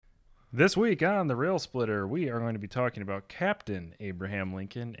This week on The Rail Splitter, we are going to be talking about Captain Abraham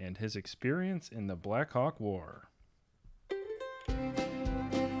Lincoln and his experience in the Blackhawk War.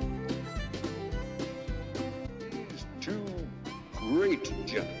 These two great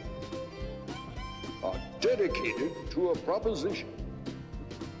gentlemen are dedicated to a proposition.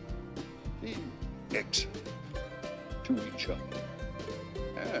 Be excellent to each other.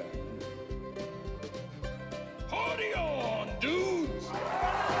 And party on, dudes!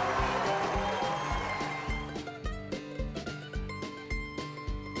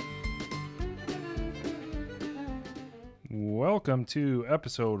 Welcome to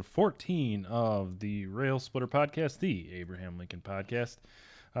episode 14 of the Rail Splitter podcast, the Abraham Lincoln podcast.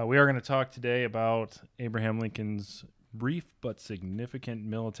 We are going to talk today about Abraham Lincoln's brief but significant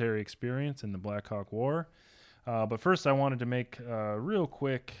military experience in the Black Hawk War. But first, I wanted to make a real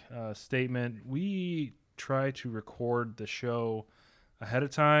quick statement. We try to record the show ahead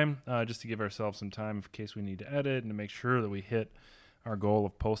of time just to give ourselves some time in case we need to edit and to make sure that we hit our goal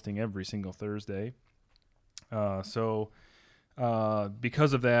of posting every single Thursday.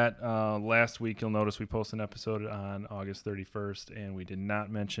 Because of that, last week you'll notice we posted an episode on August 31st, and we did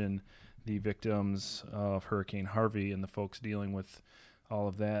not mention the victims of Hurricane Harvey and the folks dealing with all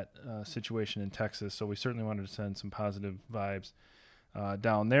of that situation in Texas. So we certainly wanted to send some positive vibes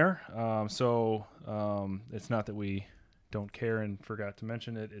down there. It's not that we don't care and forgot to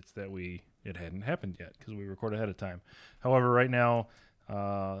mention it. It's that it hadn't happened yet because we record ahead of time. However, right now,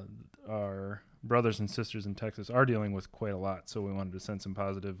 our brothers and sisters in Texas are dealing with quite a lot, so we wanted to send some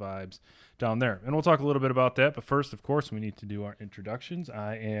positive vibes down there. And we'll talk a little bit about that, but first, of course, we need to do our introductions.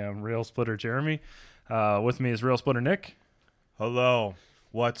 I am Rail Splitter Jeremy. With me is Rail Splitter Nick. Hello.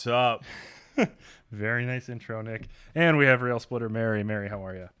 What's up? Very nice intro, Nick. And we have Rail Splitter Mary. Mary, how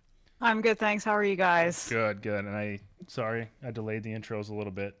are you? I'm good, thanks. How are you guys? Good. And I delayed the intros a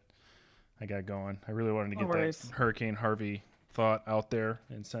little bit. I got going. I really wanted to get that Hurricane Harvey thought out there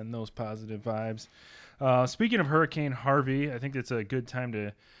and send those positive vibes. Speaking of Hurricane Harvey, I think it's a good time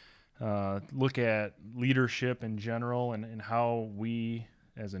to look at leadership in general and how we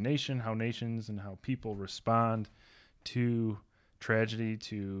as a nation, how nations and how people respond to tragedy,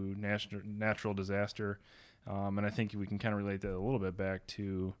 to natural disaster. And I think we can kind of relate that a little bit back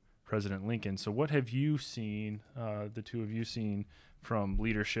to President Lincoln. So what have you seen, the two of you seen, from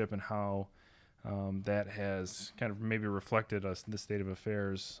leadership and how that has kind of maybe reflected the state of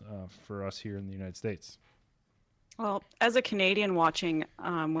affairs for us here in the United States? Well, as a Canadian watching,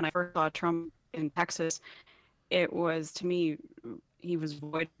 when I first saw Trump in Texas, it was, to me, he was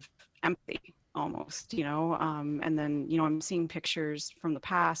void of empathy almost, and then, I'm seeing pictures from the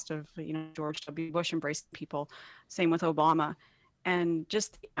past of, George W. Bush embracing people, same with Obama, and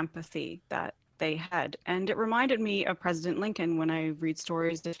just the empathy that they had. And it reminded me of President Lincoln when I read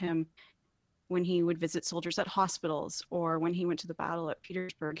stories of him when he would visit soldiers at hospitals or when he went to the battle at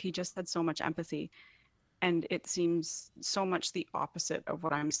Petersburg. He just had so much empathy. And it seems so much the opposite of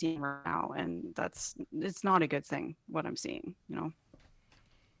what I'm seeing right now. And it's not a good thing, what I'm seeing,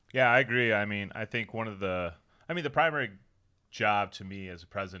 Yeah, I agree. I think the primary job to me as a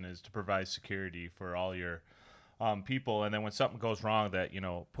president is to provide security for all your people. And then when something goes wrong that,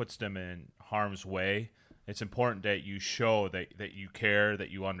 puts them in harm's way, it's important that you show that you care,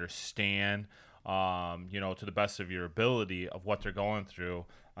 that you understand, to the best of your ability of what they're going through,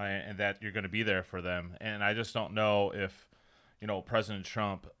 and that you're going to be there for them. And I just don't know if, President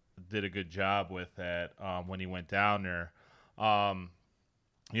Trump did a good job with that when he went down there.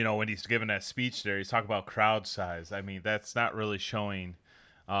 When he's giving that speech there, he's talking about crowd size. That's not really showing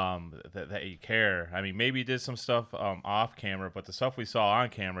that you care. Maybe he did some stuff off camera, but the stuff we saw on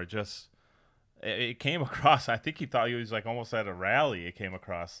camera just... It came across, I think he thought he was like almost at a rally. It came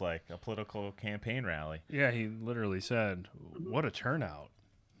across like a political campaign rally. Yeah, he literally said, what a turnout.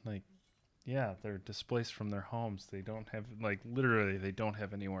 They're displaced from their homes. They don't have, literally, they don't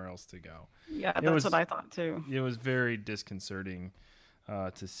have anywhere else to go. Yeah, that's what I thought too. It was very disconcerting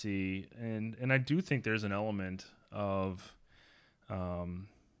to see. And I do think there's an element of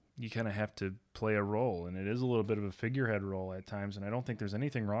you kind of have to play a role, and it is a little bit of a figurehead role at times, and I don't think there's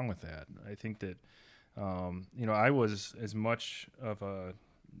anything wrong with that. I think that, I was as much of a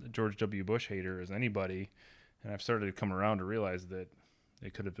George W. Bush hater as anybody, and I've started to come around to realize that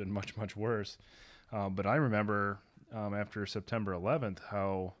it could have been much, much worse. But I remember after September 11th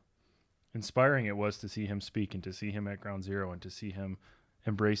how inspiring it was to see him speak and to see him at Ground Zero and to see him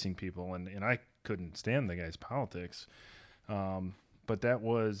embracing people, and I couldn't stand the guy's politics. But there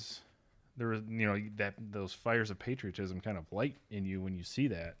was, that those fires of patriotism kind of light in you when you see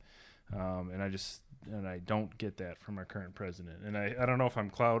that. And I just I don't get that from our current president. And I don't know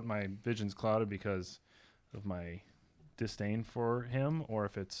if my vision's clouded because of my disdain for him, or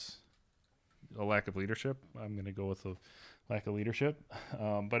if it's a lack of leadership. I'm going to go with a lack of leadership.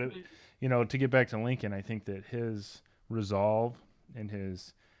 But to get back to Lincoln, I think that his resolve and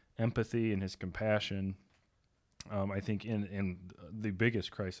his empathy and his compassion, I think in the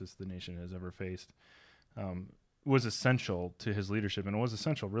biggest crisis the nation has ever faced, was essential to his leadership, and it was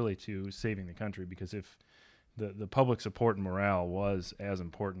essential really to saving the country, because if the public support and morale was as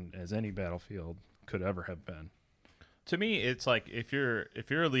important as any battlefield could ever have been. To me, it's like if you're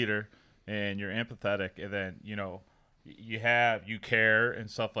a leader and you're empathetic, and then you care and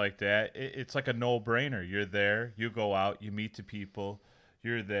stuff like that, it's like a no-brainer. You're there, you go out, you meet the people,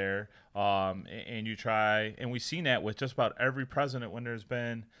 you're there, and you try. And we've seen that with just about every president when there's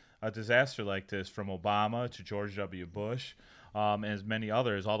been a disaster like this, from Obama to George W. Bush, and as many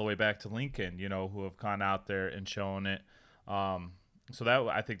others, all the way back to Lincoln, who have gone out there and shown it. So that,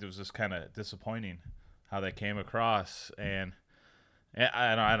 I think, it was just kind of disappointing how that came across, and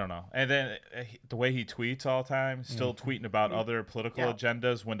I don't know. And then the way he tweets all the time, still tweeting about other political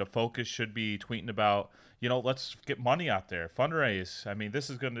agendas, when the focus should be tweeting about, let's get money out there, fundraise. I mean, this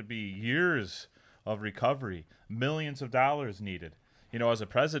is going to be years of recovery, millions of dollars needed. As a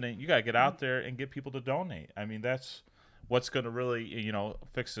president, you got to get out there and get people to donate. I mean, that's what's going to really,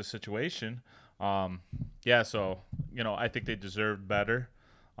 fix the situation. So, I think they deserved better.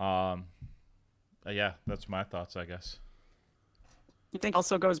 That's my thoughts, I guess. I think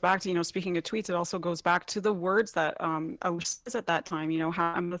also goes back to, speaking of tweets, it also goes back to the words that says at that time,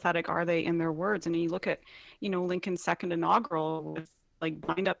 how empathetic are they in their words? And you look at, Lincoln's second inaugural with, like,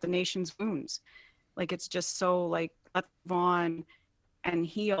 bind up the nation's wounds. Like, it's just so, like, let's move on and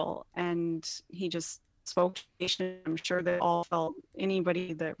heal. And he just spoke to the nation. I'm sure they all felt,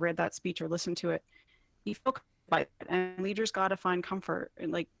 anybody that read that speech or listened to it, he felt by it. And leaders got to find comfort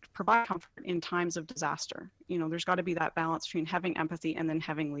and, like, provide comfort in times of disaster. There's got to be that balance between having empathy and then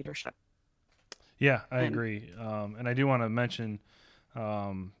having leadership. Yeah, I agree. And I do want to mention,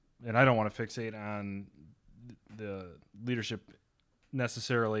 and I don't want to fixate on the leadership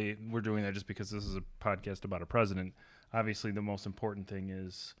necessarily. We're doing that just because this is a podcast about a president. Obviously, the most important thing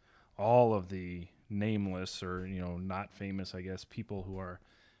is all of the nameless or, not famous, I guess, people who are,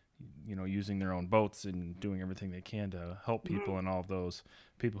 using their own boats and doing everything they can to help people, and all of those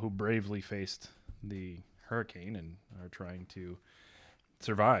people who bravely faced the hurricane and are trying to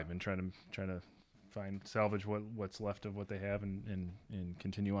survive and try to salvage what's left of what they have and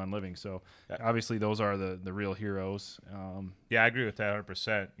continue on living. So obviously those are the real heroes. I agree with that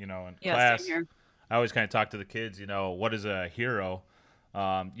 100%. In class, I always kind of talk to the kids, what is a hero?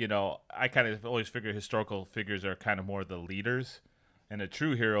 I kind of always figure historical figures are kind of more the leaders, and the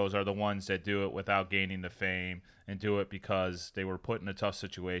true heroes are the ones that do it without gaining the fame and do it because they were put in a tough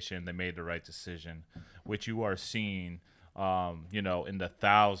situation. They made the right decision, which you are seeing, in the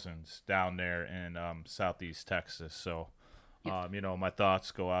thousands down there in Southeast Texas. So, my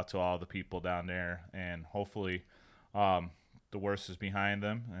thoughts go out to all the people down there, and hopefully the worst is behind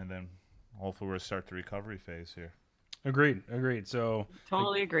them, and then hopefully we'll start the recovery phase here. Agreed. So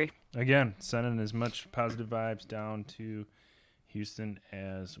totally agree. Again, sending as much positive vibes down to Houston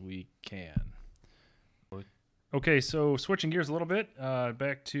as we can. Okay, so switching gears a little bit,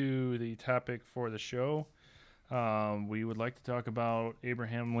 back to the topic for the show. We would like to talk about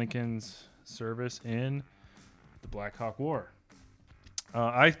Abraham Lincoln's service in the Blackhawk War.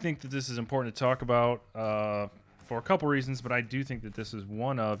 I think that this is important to talk about for a couple reasons, but I do think that this is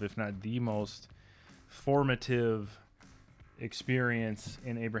one of, if not the most formative experience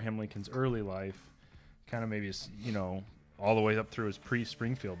in Abraham Lincoln's early life, kind of maybe, all the way up through his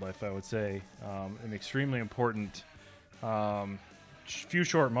pre-Springfield life, I would say. An extremely important few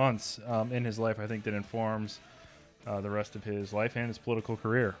short months in his life, I think, that informs the rest of his life and his political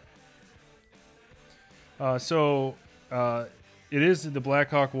career. So it is the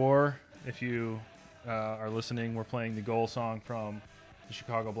Blackhawk War. If you are listening, we're playing the goal song from the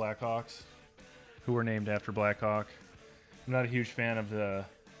Chicago Blackhawks, who were named after Blackhawk. I'm not a huge fan of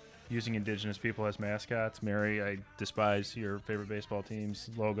using indigenous people as mascots. Mary, I despise your favorite baseball team's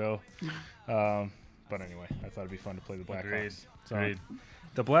logo. But anyway, I thought it'd be fun to play the Blackhawks. Agreed.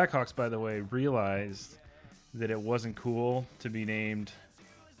 The Blackhawks, by the way, realized that it wasn't cool to be named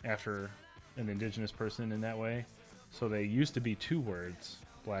after an indigenous person in that way. So they used to be 2 words,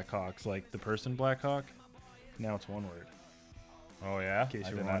 Blackhawks, like the person Blackhawk. Now it's 1 word. Oh, yeah? In case I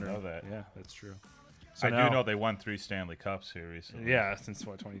you're did not wondering. know that. Yeah, that's true. So I do know they won 3 Stanley Cups here recently. Yeah, since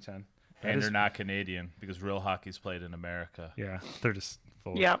 2010. And they're not Canadian because real hockey's played in America. Yeah, they're just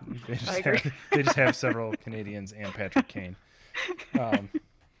full. Yep, I agree. They just have several Canadians and Patrick Kane.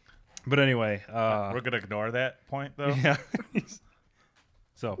 But anyway, we're gonna ignore that point though. Yeah.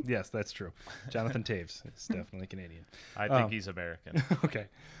 So yes, that's true. Jonathan Taves is definitely Canadian. I think he's American. Okay.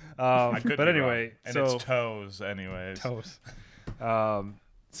 I could But be anyway, wrong. And so it's toes, anyways. toes.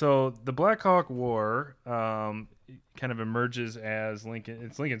 So the Blackhawk War kind of emerges as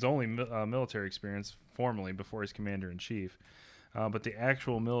Lincoln's only military experience formally before he's commander-in-chief. But the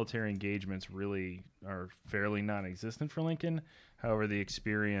actual military engagements really are fairly non-existent for Lincoln. However, the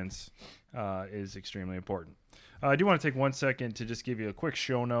experience is extremely important. I do want to take 1 second to just give you a quick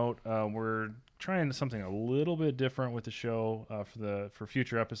show note. We're trying something a little bit different with the show for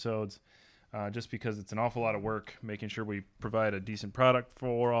future episodes, just because it's an awful lot of work making sure we provide a decent product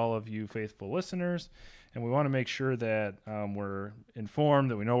for all of you faithful listeners. And we want to make sure that we're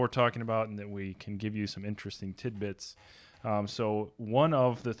informed, that we know what we're talking about, and that we can give you some interesting tidbits. So one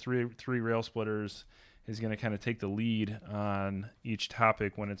of the three Railsplitters is going to kind of take the lead on each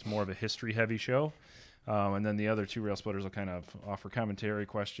topic when it's more of a history-heavy show. And then the other two Railsplitters will kind of offer commentary,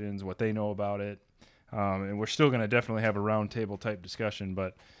 questions, what they know about it. And we're still going to definitely have a roundtable type discussion,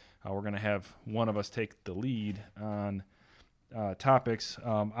 but we're going to have one of us take the lead on topics.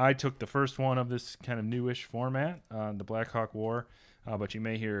 I took the first one of this kind of newish format, the Blackhawk War, but you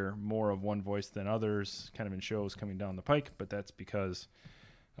may hear more of one voice than others kind of in shows coming down the pike, but that's because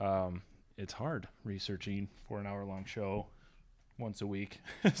it's hard researching for an hour-long show once a week.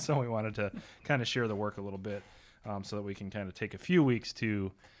 So we wanted to kind of share the work a little bit so that we can kind of take a few weeks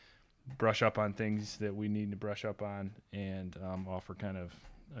to brush up on things that we need to brush up on and offer kind of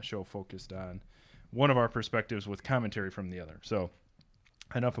a show focused on one of our perspectives with commentary from the other. So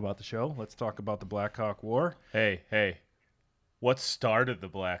enough about the show. Let's talk about the Blackhawk War. Hey. What started the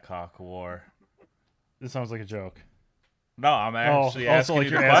Blackhawk War? This sounds like a joke. No, I'm actually asking like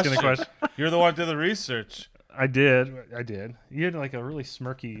you you're the asking question. the question. You're the one who did the research. I did. You had like a really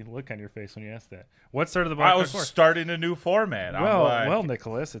smirky look on your face when you asked that. What started the Blackhawk War? I was starting a new format. Well,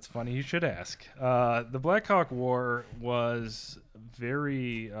 Nicholas, it's funny you should ask. The Blackhawk War was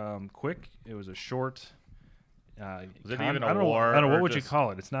very quick. It was a short. Was it even a war? I don't know. What would you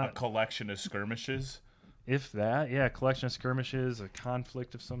call it? It's not a collection of skirmishes. If that, yeah, a collection of skirmishes, a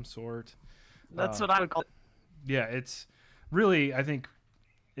conflict of some sort. That's what I would call it. Yeah, it's really, I think,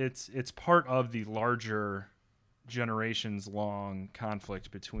 it's part of the larger generations-long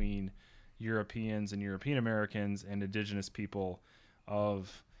conflict between Europeans and European Americans and indigenous people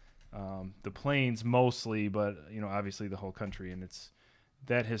of the plains mostly, but obviously the whole country. And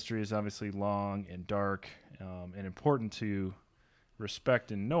that history is obviously long and dark and important to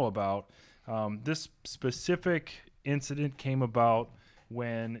respect and know about. This specific incident came about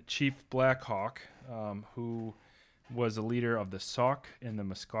when Chief Blackhawk, who was a leader of the Sauk and the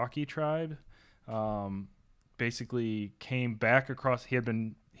Meskwaki tribe, basically came back across. He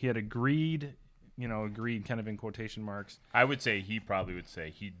had agreed kind of in quotation marks. I would say he probably would say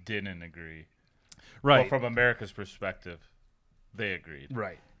he didn't agree. Right. But from America's perspective, they agreed.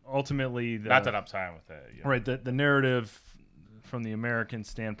 Right. Ultimately, not that I'm fine with that. Yeah. Right. The narrative from the American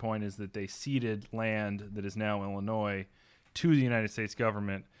standpoint is that they ceded land that is now Illinois to the United States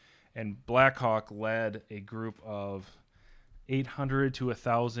government, and Blackhawk led a group of 800 to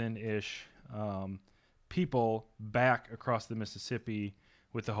 1,000-ish people back across the Mississippi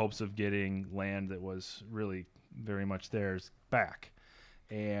with the hopes of getting land that was really very much theirs back.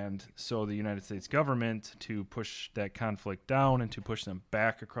 And so the United States government, to push that conflict down and to push them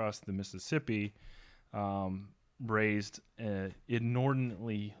back across the Mississippi, raised an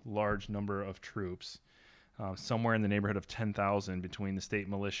inordinately large number of troops, somewhere in the neighborhood of 10,000 between the state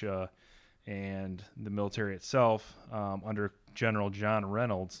militia and the military itself, under General John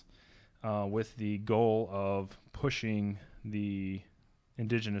Reynolds, with the goal of pushing the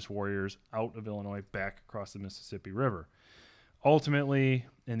indigenous warriors out of Illinois back across the Mississippi River. Ultimately,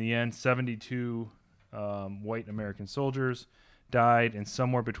 in the end, 72 white American soldiers died, and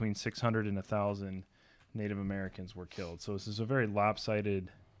somewhere between 600 and 1,000 Native Americans were killed. So this is a very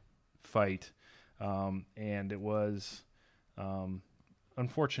lopsided fight, and it was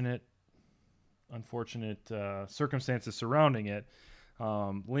unfortunate circumstances surrounding it.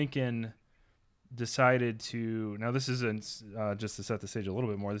 Lincoln decided to, now this is just to set the stage a little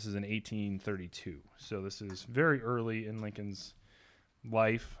bit more, this is in 1832. So this is very early in Lincoln's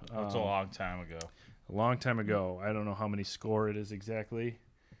life. It's a long time ago. A long time ago. I don't know how many score it is exactly,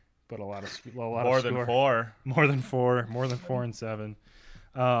 but a lot of more than four. More than 4 and 7.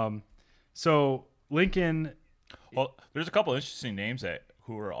 So Lincoln. Well, there's a couple interesting names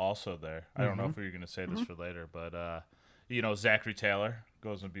who were also there. I don't know if we were going to say this for later, but Zachary Taylor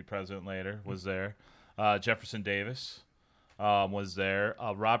goes to be president later, was there. Jefferson Davis was there.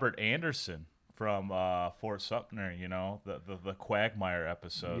 Robert Anderson from Fort Sumter, the Quagmire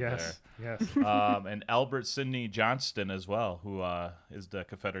episode there. Yes. And Albert Sidney Johnston as well, who is the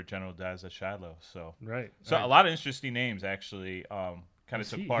Confederate general who dies at Shiloh. So a lot of interesting names actually kind of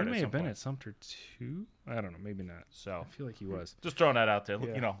took part. He may have been at Sumter too. I don't know, maybe not. So I feel like he was. Just throwing that out there,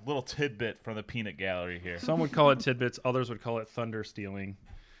 little tidbit from the peanut gallery here. Some would call it tidbits, others would call it thunder stealing.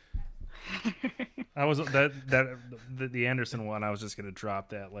 I was the Anderson one. I was just gonna drop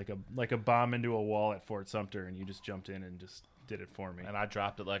that like a bomb into a wall at Fort Sumter, and you just jumped in and just did it for me. And I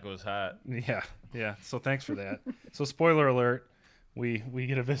dropped it like it was hot. Yeah. So thanks for that. So spoiler alert, we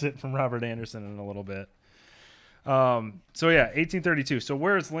get a visit from Robert Anderson in a little bit. 1832. So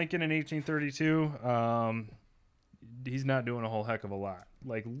where is Lincoln in 1832? He's not doing a whole heck of a lot.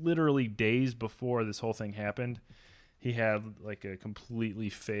 Like literally days before this whole thing happened, he had like a completely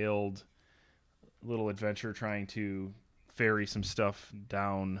failed little adventure trying to ferry some stuff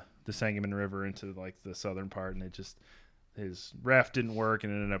down the Sangamon River into like the southern part, and his raft didn't work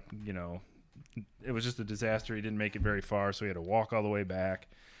and it ended up, it was just a disaster. He didn't make it very far, so he had to walk all the way back.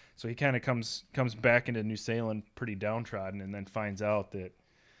 So he kind of comes back into New Salem pretty downtrodden, and then finds out that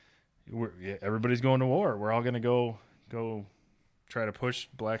everybody's going to war. We're all going to go try to push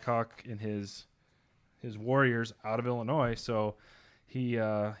Blackhawk and his warriors out of Illinois. So he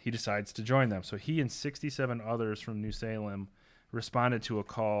decides to join them. So he and 67 others from New Salem responded to a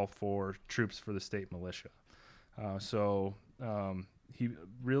call for troops for the state militia. He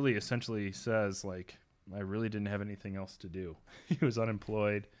really essentially says, like, I really didn't have anything else to do. He was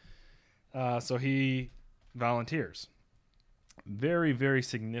unemployed. So he volunteers. Very, very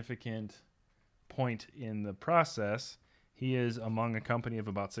significant point in the process. He is among a company of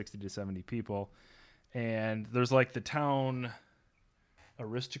about 60 to 70 people. And there's like the town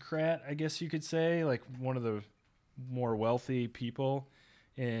aristocrat, I guess you could say, like one of the more wealthy people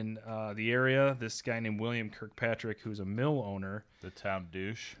in the area. This guy named William Kirkpatrick, who's a mill owner. The town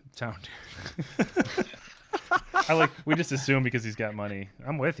douche. We just assume because he's got money.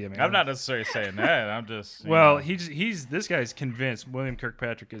 I'm with you, man. I'm not necessarily saying that. I'm just this guy's convinced. William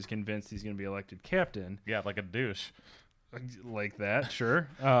Kirkpatrick is convinced he's going to be elected captain. Yeah, like a douche. Like that, sure.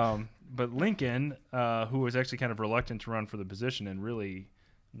 But Lincoln, who was actually kind of reluctant to run for the position and really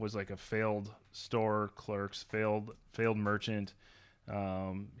was like a failed store clerk, failed merchant.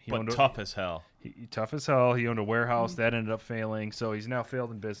 Tough as hell. Tough as hell. He owned a warehouse that ended up failing, so he's now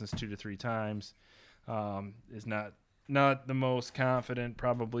failed in business 2 to 3 times. Is not the most confident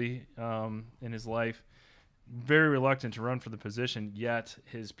probably in his life. Very reluctant to run for the position, yet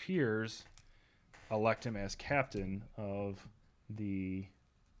his peers elect him as captain of the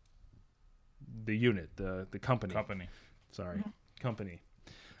unit, the company. Company.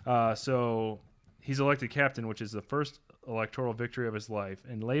 So he's elected captain, which is the first electoral victory of his life.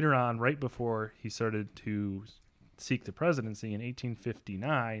 And later on, right before he started to seek the presidency in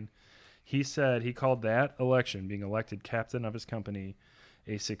 1859, he said he called that election, being elected captain of his company,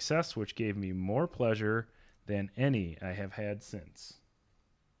 a success which gave me more pleasure than any I have had since.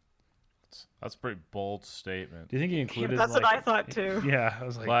 That's a pretty bold statement. Do you think he included? That's what I thought too. Yeah, I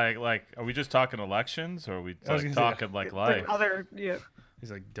was like, are we just talking elections, or are we talking like life?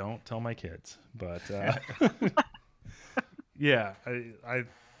 He's like, don't tell my kids, but yeah, I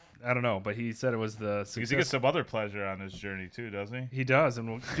don't know, but he said it was the success. Because he gets some other pleasure on his journey too, doesn't he? He does,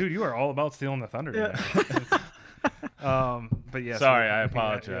 and dude, you are all about stealing the thunder today. But yeah, sorry, I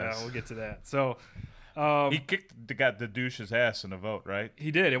apologize. Yeah, we'll get to that. So. He kicked the douche's ass in the vote, right?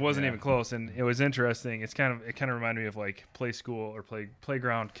 He did. It wasn't even close, and it was interesting. It kind of reminded me of like play school or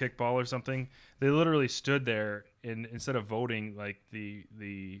playground kickball or something. They literally stood there, and instead of voting, like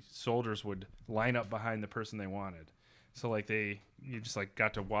the soldiers would line up behind the person they wanted. So like you just like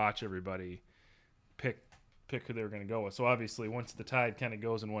got to watch everybody pick who they were going to go with. So obviously, once the tide kind of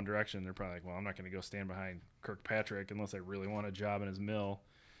goes in one direction, they're probably like, well, I'm not going to go stand behind Kirkpatrick unless I really want a job in his mill.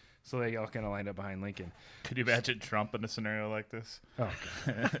 So they all kind of lined up behind Lincoln. Could you imagine Trump in a scenario like this? Oh,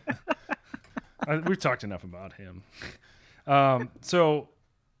 God. We've talked enough about him. So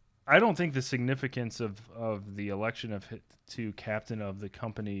I don't think the significance of the election to captain of the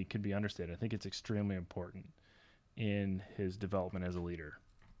company can be understated. I think it's extremely important in his development as a leader.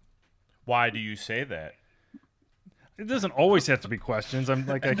 Why do you say that? It doesn't always have to be questions. I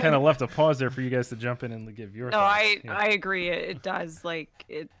kind of left a pause there for you guys to jump in and give your thoughts. I agree. It does. Like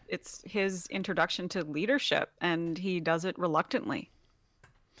it's his introduction to leadership, and he does it reluctantly.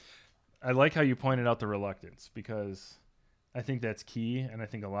 I like how you pointed out the reluctance, because I think that's key, and I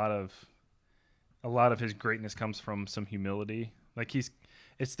think a lot of his greatness comes from some humility. Like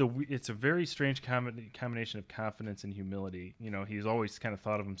it's a very strange combination of confidence and humility. You know, he's always kind of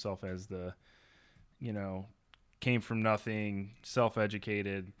thought of himself as the, you know, came from nothing,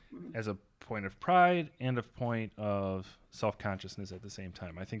 self-educated, as a point of pride and a point of self-consciousness at the same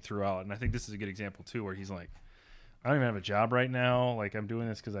time. I think throughout, and I think this is a good example too, where he's like, I don't even have a job right now. Like, I'm doing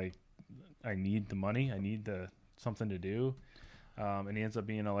this because I need the money. I need something to do. And he ends up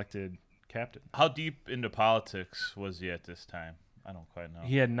being elected captain. How deep into politics was he at this time? I don't quite know.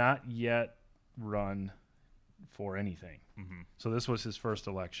 He had not yet run for anything. Mm-hmm. So this was his first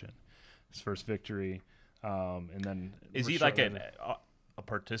election, his first victory. And then is he like a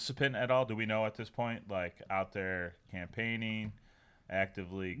participant at all? Do we know at this point? Like out there campaigning,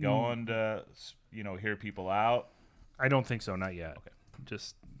 actively going to, you know, hear people out? I don't think so. Not yet. Okay.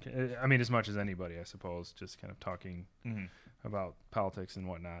 Just, I mean, as much as anybody, I suppose, just kind of talking about politics and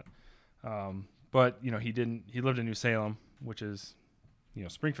whatnot. But, you know, he lived in New Salem, which is, you know,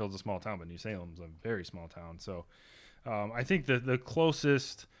 Springfield's a small town, but New Salem's a very small town. So I think the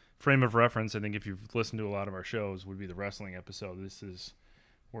closest frame of reference, I think if you've listened to a lot of our shows, would be the wrestling episode.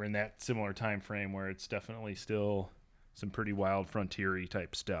 We're in that similar time frame where it's definitely still some pretty wild frontier-y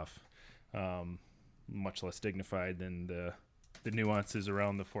type stuff. Much less dignified than the nuances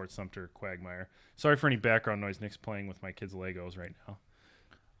around the Fort Sumter quagmire. Sorry for any background noise. Nick's playing with my kids' Legos right now.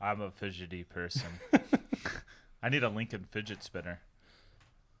 I'm a fidgety person. I need a Lincoln fidget spinner.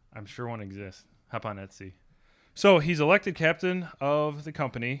 I'm sure one exists. Hop on Etsy. So he's elected captain of the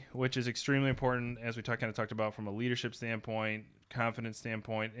company, which is extremely important, as we kind of talked about from a leadership standpoint, confidence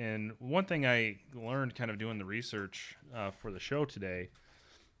standpoint. And one thing I learned kind of doing the research for the show today,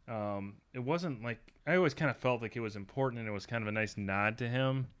 it wasn't like, I always kind of felt like it was important and it was kind of a nice nod to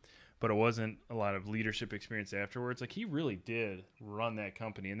him, but it wasn't a lot of leadership experience afterwards. Like, he really did run that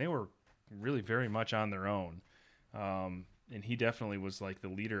company, and they were really very much on their own. And he definitely was like the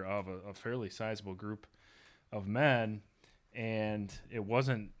leader of a fairly sizable group of men, and it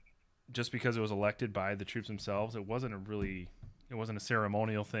wasn't just because it was elected by the troops themselves. It wasn't a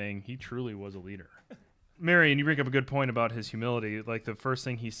ceremonial thing. He truly was a leader. Marion, you bring up a good point about his humility. Like, the first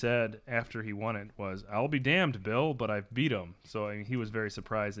thing he said after he won it was, "I'll be damned, Bill, but I beat him." So I mean, he was very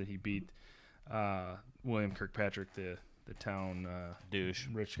surprised that he beat William Kirkpatrick, the town douche,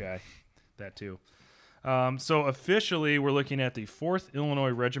 rich guy. That too. So officially, we're looking at the 4th Illinois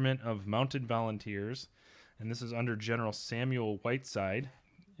Regiment of Mounted Volunteers, and this is under General Samuel Whiteside.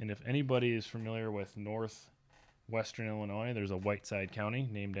 And if anybody is familiar with northwestern Illinois, there's a Whiteside County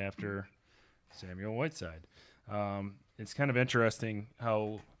named after Samuel Whiteside. It's kind of interesting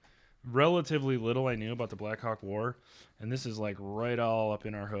how relatively little I knew about the Blackhawk War, and this is like right all up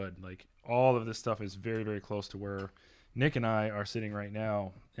in our hood. Like, all of this stuff is very, very close to where Nick and I are sitting right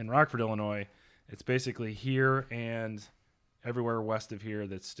now in Rockford, Illinois. It's basically here and everywhere west of here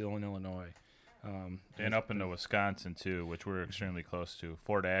that's still in Illinois. And up into Wisconsin, too, which we're extremely close to.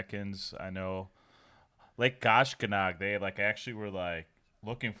 Fort Atkins, I know. Lake Goshkonog, they actually were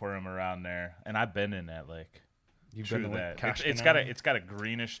looking for him around there, and I've been in that lake. You've been to Lake Goshkonog? It's got a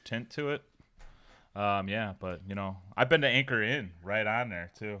greenish tint to it. Yeah, but you know, I've been to Anchor Inn right on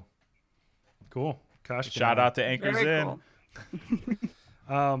there too. Cool. Goshkonog. Shout out to Anchor's Inn.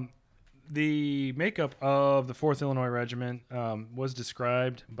 Cool. The makeup of the 4th Illinois Regiment was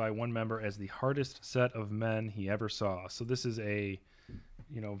described by one member as the hardest set of men he ever saw. So this is a,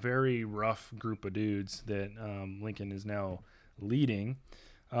 you know, very rough group of dudes that Lincoln is now leading.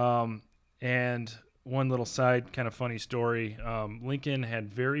 And one little side kind of funny story, Lincoln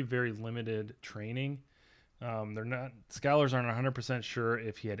had very, very limited training. Scholars aren't 100% sure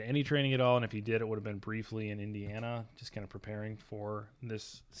if he had any training at all, and if he did, it would have been briefly in Indiana, just kind of preparing for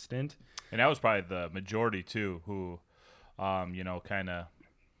this stint. And that was probably the majority too, who, answered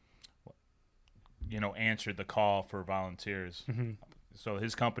the call for volunteers. Mm-hmm. So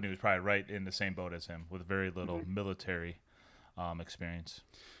his company was probably right in the same boat as him, with very little military experience.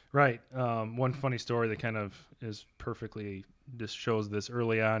 Right. One funny story that kind of is perfectly just shows this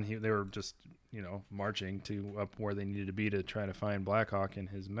early on. They were just, you know, marching to up where they needed to be to try to find Blackhawk and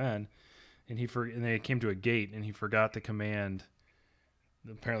his men, and they came to a gate, and he forgot the command.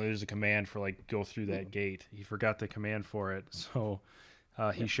 Apparently, there's a command for go through that gate. He forgot the command for it, so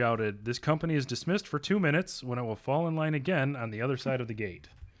he shouted, "This company is dismissed for 2 minutes, when it will fall in line again on the other side of the gate."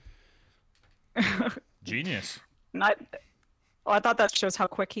 Genius. I thought that shows how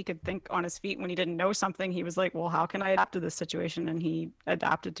quick he could think on his feet. When he didn't know something, he was like, well, how can I adapt to this situation? And he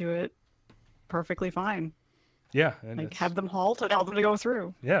adapted to it perfectly fine. Yeah. And have them halt and tell them to go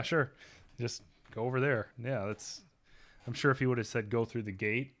through. Yeah, sure. Just go over there. Yeah, I'm sure if he would have said go through the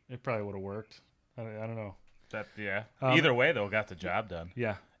gate, it probably would have worked. I don't know. Either way, though, got the job done.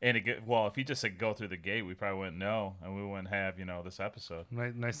 Yeah. And if he just said go through the gate, we probably wouldn't know, and we wouldn't have this episode.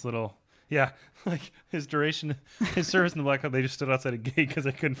 Nice little. Yeah, like his duration, his service in the Blackhawk, they just stood outside a gate because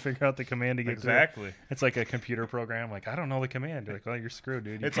they couldn't figure out the command to get exactly. Through. It's like a computer program. Like, I don't know the command. You're like, well, you're screwed,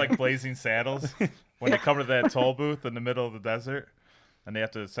 dude. It's like Blazing Saddles when they come to that toll booth in the middle of the desert, and they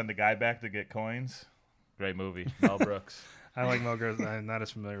have to send the guy back to get coins. Great movie, Mel Brooks. I like Mel Brooks. I'm not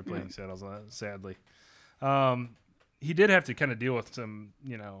as familiar with Blazing Saddles, sadly. He did have to kind of deal with some,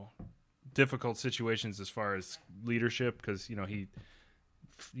 difficult situations as far as leadership because, he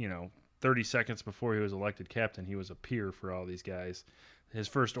 30 seconds before he was elected captain, he was a peer for all these guys. His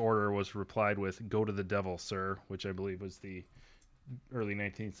first order was replied with, "Go to the devil, sir," which I believe was the early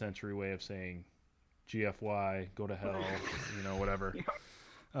 19th century way of saying GFY, go to hell, whatever.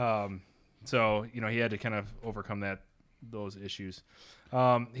 So, he had to kind of overcome those issues.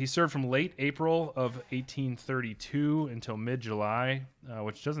 He served from late April of 1832 until mid-July,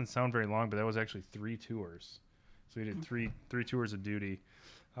 which doesn't sound very long, but that was actually 3 tours. So he did three tours of duty.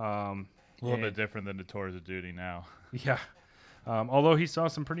 A little bit different than the tours of duty now. Yeah. Although he saw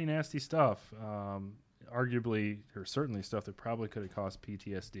some pretty nasty stuff, arguably, or certainly stuff that probably could have caused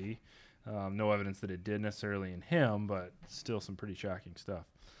PTSD. No evidence that it did necessarily in him, but still some pretty shocking stuff.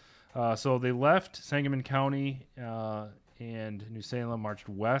 So they left Sangamon County and New Salem, marched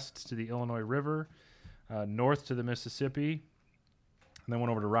west to the Illinois River, north to the Mississippi, and then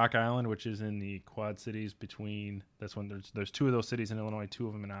went over to Rock Island, which is in the Quad Cities between. That's when there's 2 of those cities in Illinois, 2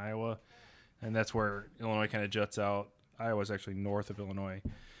 of them in Iowa, and that's where Illinois kind of juts out. Iowa's actually north of Illinois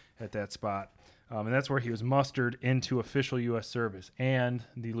at that spot, and that's where he was mustered into official U.S. service. And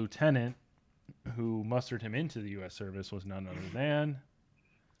the lieutenant who mustered him into the U.S. service was none other than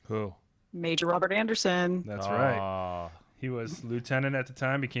who? Major Robert Anderson. That's right. He was lieutenant at the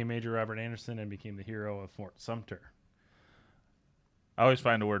time, became Major Robert Anderson, and became the hero of Fort Sumter. I always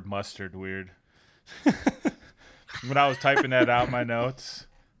find the word mustard weird. When I was typing that out in my notes,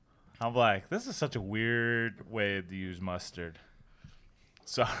 I'm like, this is such a weird way to use mustard.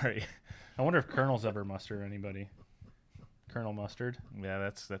 Sorry. I wonder if Colonel's ever mustered anybody. Colonel Mustard. Yeah,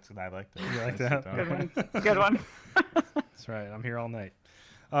 that's I like that. You like that? Good one. Good one. That's right. I'm here all night.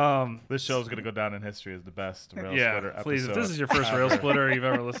 This show's going to go down in history as the best Rail Splitter episode. Please, if this is your first Rail Splitter you've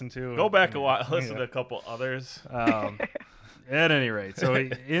ever listened to, go back and listen to a couple others. At any rate, so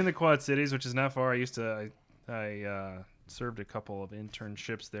in the Quad Cities, which is not far, I served a couple of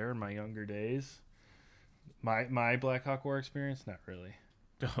internships there in my younger days. My Blackhawk War experience, not really.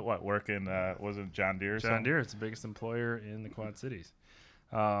 What, working, wasn't John Deere? John Deere, it's the biggest employer in the Quad Cities,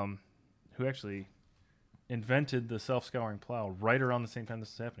 who actually invented the self-scouring plow right around the same time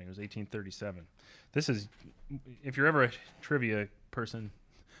this was happening. It was 1837. This is, if you're ever a trivia person,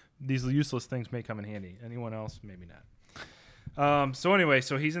 these useless things may come in handy. Anyone else, maybe not. So anyway,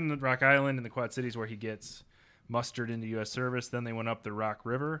 so he's in the Rock Island in the Quad Cities where he gets mustered into U.S. service. Then they went up the Rock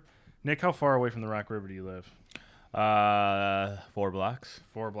River. Nick, how far away from the Rock River do you live? 4 blocks.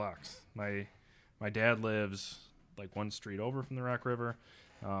 4 blocks. My dad lives like 1 street over from the Rock River.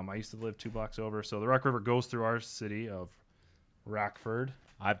 I used to live 2 blocks over. So the Rock River goes through our city of Rockford.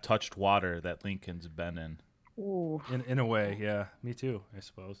 I've touched water that Lincoln's been in. Ooh. In a way, yeah. Me too, I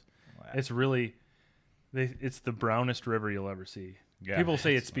suppose. Wow. It's really, it's the brownest river you'll ever see. Yeah, People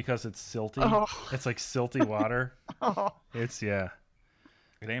say it's because it's silty. Oh. It's like silty water. Oh. It's, yeah.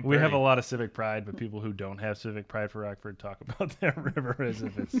 It ain't We have pretty. a lot of civic pride, but people who don't have civic pride for Rockford talk about that river as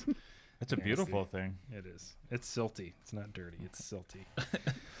if it's... It's a beautiful thing. It is. It's silty. It's not dirty. It's silty.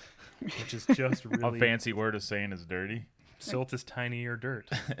 Which is just really... A fancy word of saying is dirty. Silt is tiny or dirt.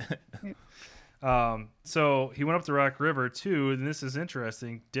 So he went up the Rock River, too, and this is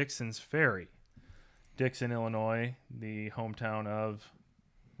interesting, Dixon's Ferry. Dixon, Illinois, the hometown of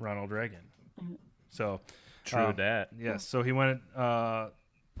Ronald Reagan. So... True that. Yes. So he went up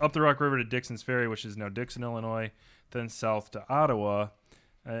the Rock River to Dixon's Ferry, which is now Dixon, Illinois, then south to Ottawa,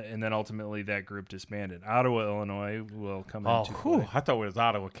 and then ultimately that group disbanded. Ottawa, Illinois will come into play. I thought it was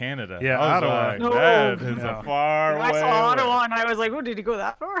Ottawa, Canada. Yeah, I was Ottawa. like, No. that is No. a far I way saw away. Ottawa and I was like, oh, did he go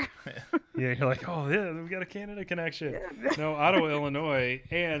that far? Yeah, you're like, oh, yeah, we got a Canada connection. No, Ottawa, Illinois,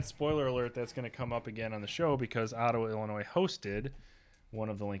 and spoiler alert, that's going to come up again on the show because Ottawa, Illinois hosted one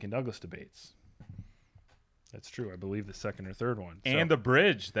of the Lincoln Douglas debates. That's true. I believe the second or third one. And the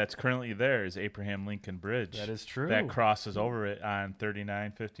bridge that's currently there is Abraham Lincoln Bridge. That is true. That crosses over it on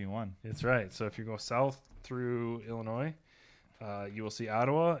 3951. That's right. So if you go south through Illinois, you will see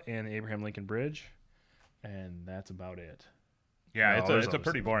Ottawa and the Abraham Lincoln Bridge, and that's about it. Yeah, No, it's a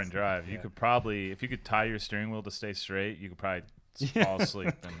pretty boring drive. Yeah. You could probably, if you could tie your steering wheel to stay straight, you could probably fall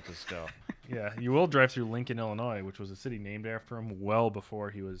asleep and just go. Yeah, you will drive through Lincoln, Illinois, which was a city named after him well before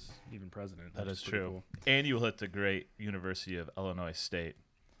he was even president. That is pretty true. Cool. And you will hit the great University of Illinois State.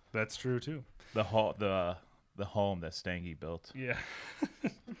 That's true too. The home that Stangy built. Yeah,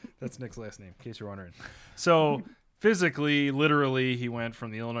 that's Nick's last name, in case you're wondering. So physically, literally, he went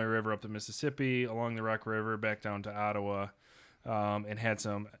from the Illinois River up the Mississippi, along the Rock River, back down to Ottawa, and had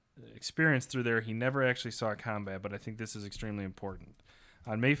some experience through there. He never actually saw combat, but I think this is extremely important.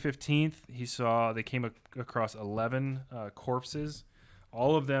 On May 15th, they came across 11 corpses.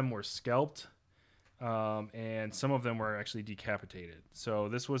 All of them were scalped, and some of them were actually decapitated. So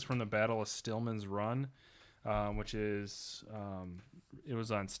this was from the Battle of Stillman's Run, which is it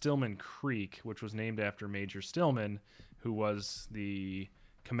was on Stillman Creek, which was named after Major Stillman, who was the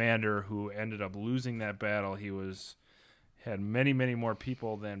commander who ended up losing that battle. He had many, many more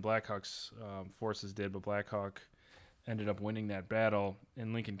people than Blackhawk's forces did, but Blackhawk ended up winning that battle,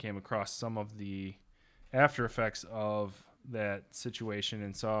 and Lincoln came across some of the after effects of that situation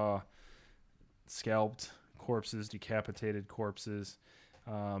and saw scalped corpses, decapitated corpses,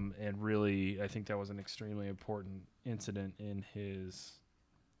 and really, I think that was an extremely important incident in his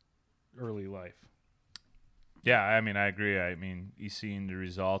early life. Yeah, I mean, I agree. I mean, you've seen the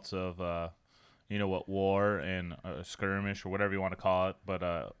results of, what war and a skirmish or whatever you want to call it,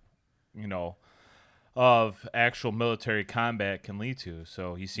 but, of actual military combat can lead to.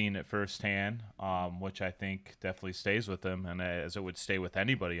 So he's seen it firsthand, which I think definitely stays with him, and as it would stay with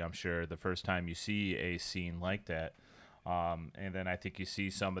anybody, I'm sure, the first time you see a scene like that. And then I think you see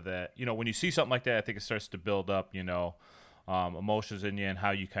some of that, when you see something like that, I think it starts to build up, emotions in you and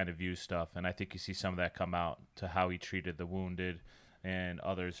how you kind of view stuff. And I think you see some of that come out to how he treated the wounded and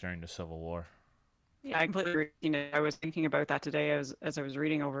others during the Civil War. Yeah, I completely agree. I was thinking about that today as I was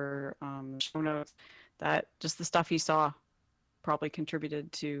reading over the show notes, that just the stuff he saw probably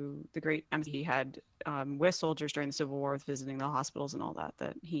contributed to the great empathy he had with soldiers during the Civil War, with visiting the hospitals and all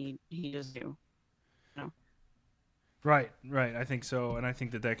that he just knew. Right. I think so, and I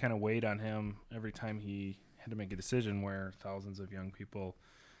think that kind of weighed on him every time he had to make a decision where thousands of young people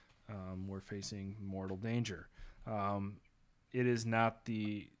were facing mortal danger. It is not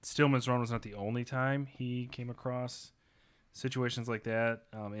Stillman's Run was not the only time he came across situations like that.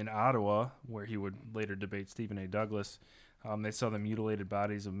 In Ottawa, where he would later debate Stephen A. Douglas, they saw the mutilated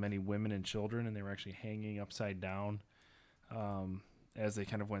bodies of many women and children, and they were actually hanging upside down as they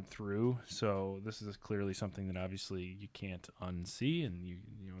kind of went through. So this is clearly something that obviously you can't unsee, and you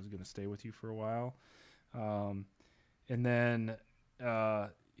is going to stay with you for a while. And then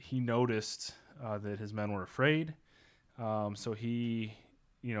he noticed that his men were afraid. So he,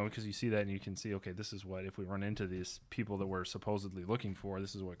 because you see that and you can see, okay, this is what, if we run into these people that we're supposedly looking for,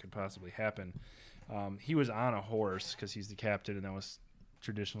 this is what could possibly happen. He was on a horse because he's the captain, and that was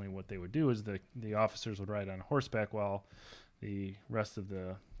traditionally what they would do, is the officers would ride on horseback while the rest of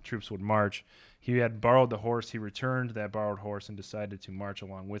the troops would march. He had borrowed the horse. He returned that borrowed horse and decided to march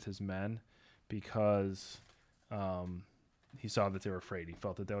along with his men because he saw that they were afraid. He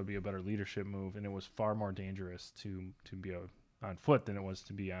felt that would be a better leadership move, and it was far more dangerous to be on foot than it was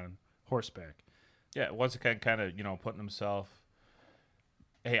to be on horseback. Yeah, once again, kind of, putting himself,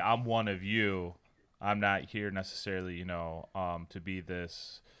 hey, I'm one of you. I'm not here necessarily, to be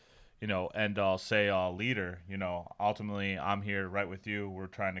this, end-all, say-all leader. Ultimately, I'm here right with you. We're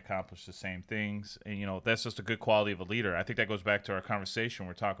trying to accomplish the same things. And, that's just a good quality of a leader. I think that goes back to our conversation.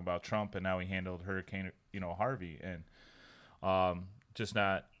 We're talking about Trump and how he handled Hurricane, Harvey. And just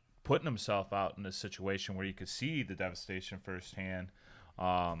not putting himself out in a situation where you could see the devastation firsthand.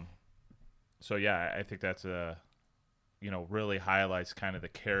 So, yeah, I think that's really highlights kind of the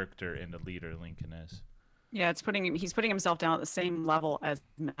character and the leader Lincoln is. Yeah, he's putting himself down at the same level as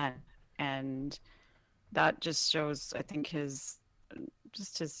men, and that just shows, I think, his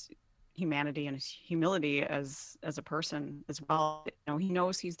humanity and his humility as a person as well. He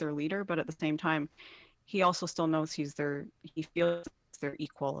knows he's their leader, but at the same time, he also still knows he feels they're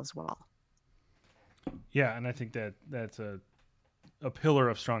equal as well. Yeah, and I think that's a pillar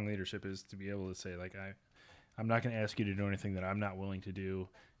of strong leadership, is to be able to say, like, I'm not going to ask you to do anything that I'm not willing to do,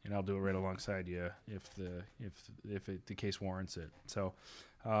 and I'll do it right alongside you if the case warrants it. So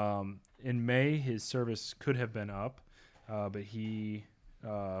in May, his service could have been up, but he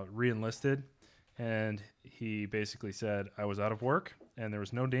re-enlisted, and he basically said, I was out of work, and there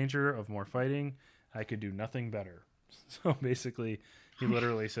was no danger of more fighting. I could do nothing better. So basically, he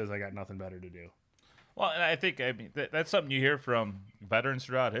literally says, I got nothing better to do. Well, and I think, that's something you hear from veterans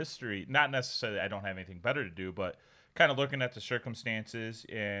throughout history. Not necessarily I don't have anything better to do, but kind of looking at the circumstances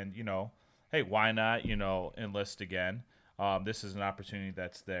and, hey, why not, enlist again? This is an opportunity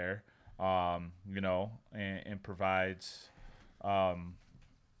that's there, and provides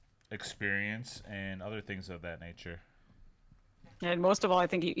experience and other things of that nature. And most of all, I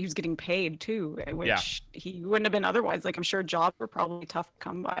think he was getting paid too, which he wouldn't have been otherwise. Like, I'm sure jobs were probably tough to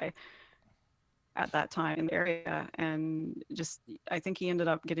come by at that time in the area. And I think he ended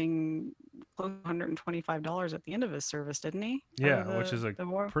up getting close to $125 at the end of his service, didn't he? Yeah, which is a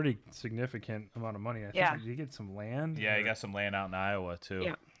pretty significant amount of money. I think. Did he get some land? Yeah, he got some land out in Iowa too.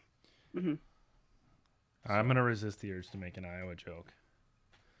 Yeah. Mm-hmm. I'm going to resist the urge to make an Iowa joke.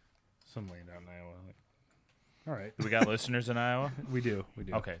 Some land out in Iowa. All right. Do we got listeners in Iowa? We do.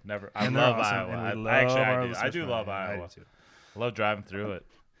 Okay, never. I love Iowa. I do love Iowa. I do too. I love driving through it.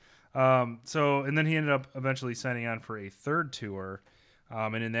 And then he ended up eventually signing on for a third tour.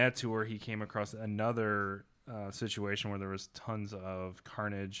 And in that tour, he came across another situation where there was tons of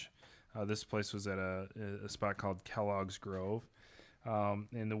carnage. This place was at a spot called Kellogg's Grove.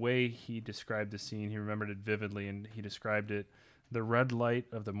 And the way he described the scene, he remembered it vividly, and he described it: the red light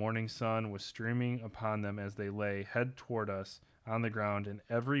of the morning sun was streaming upon them as they lay head toward us on the ground, and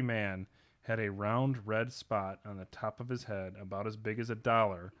every man had a round red spot on the top of his head about as big as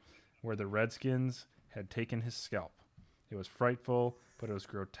 $1, where the Redskins had taken his scalp. It was frightful, but it was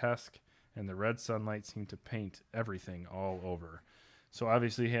grotesque, and the red sunlight seemed to paint everything all over. So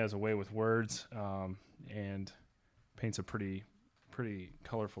obviously he has a way with words, and paints a pretty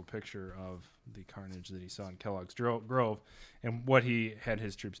colorful picture of the carnage that he saw in Kellogg's Grove. And what he had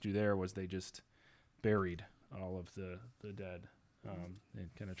his troops do there was they just buried all of the dead, and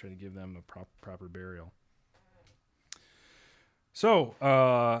kind of try to give them a proper burial. So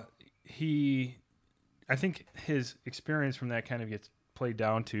I think his experience from that kind of gets played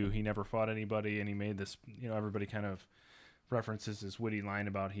down to he never fought anybody, and he made this, everybody kind of references this witty line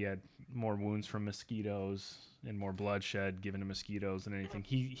about he had more wounds from mosquitoes and more bloodshed given to mosquitoes than anything.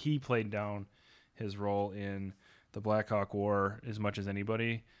 He played down his role in the Blackhawk War as much as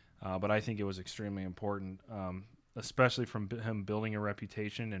anybody, but I think it was extremely important, especially from him building a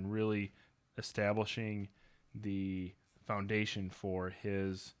reputation and really establishing the foundation for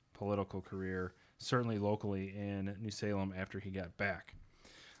his political career, certainly locally in New Salem after he got back.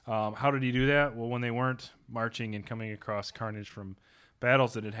 How did he do that? Well, when they weren't marching and coming across carnage from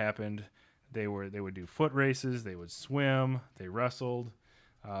battles that had happened, they would do foot races, they would swim, they wrestled,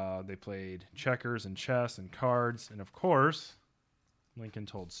 they played checkers and chess and cards, and of course, Lincoln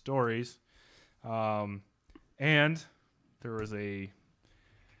told stories. And there was a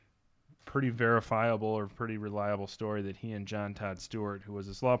pretty verifiable or pretty reliable story that he and John Todd Stewart, who was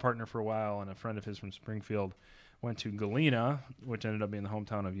his law partner for a while and a friend of his from Springfield, went to Galena, which ended up being the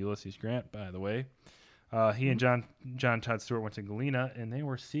hometown of Ulysses Grant, by the way. He and John Todd Stewart went to Galena, and they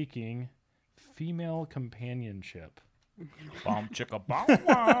were seeking female companionship. Bomb chicka bow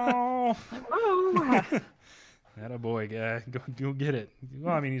wow. That a boy, guy. Go get it.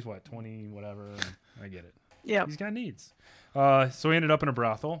 Well, I mean, he's what, 20, whatever. I get it. Yeah. He's got needs. So he ended up in a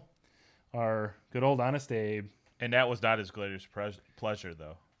brothel. Our good old Honest Abe. And that was not his greatest pleasure,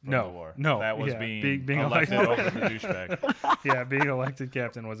 though. No, the war. no. That was being elected over the douchebag. Yeah, being elected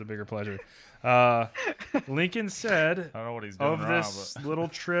captain was a bigger pleasure. Lincoln said, I don't know what he's doing of wrong, this little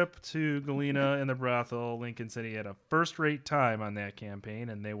trip to Galena and the brothel, Lincoln said he had a first-rate time on that campaign,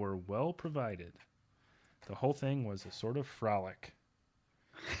 and they were well provided. The whole thing was a sort of frolic.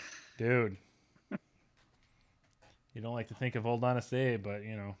 Dude. You don't like to think of old Honest Abe, but,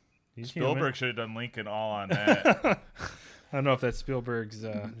 he's Spielberg human. should have done Lincoln all on that. I don't know if that's Spielberg's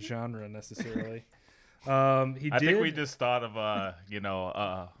genre necessarily. I think we just thought of a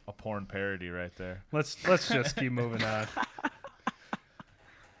porn parody right there. Let's just keep moving on.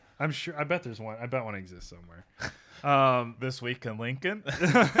 I bet there's one. I bet one exists somewhere. This Week in Lincoln.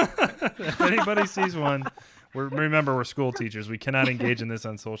 If anybody sees one, remember we're school teachers. We cannot engage in this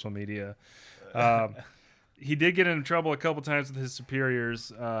on social media. He did get into trouble a couple times with his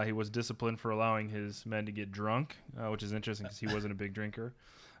superiors. He was disciplined for allowing his men to get drunk, which is interesting because he wasn't a big drinker.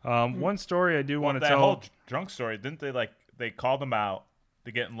 One story I do want to tell. That whole drunk story, didn't they called him out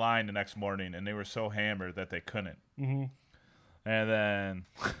to get in line the next morning, and they were so hammered that they couldn't. Mm-hmm. And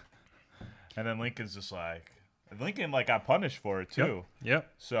then Lincoln's just like, Lincoln got punished for it too.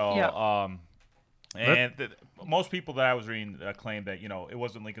 Yep. So, most people that I was reading claimed that it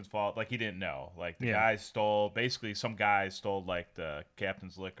wasn't Lincoln's fault. He didn't know. Guys stole. Basically, some guys stole the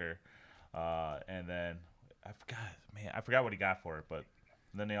captain's liquor, and then I forgot what he got for it, but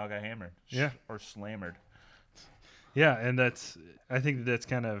then they all got hammered. Or slammered. Yeah, and I think that's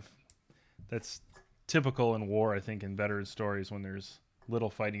typical in war. I think in veteran stories, when there's little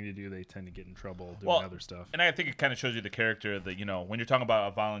fighting to do, they tend to get in trouble doing other stuff. And I think it kind of shows you the character that, when you're talking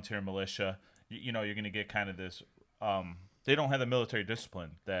about a volunteer militia, you're going to get kind of this. They don't have the military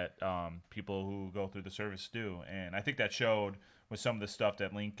discipline that people who go through the service do, and I think that showed with some of the stuff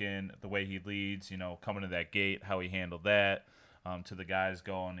that Lincoln, the way he leads, coming to that gate, how he handled that, to the guys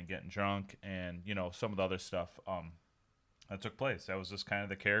going and getting drunk, and some of the other stuff that took place. That was just kind of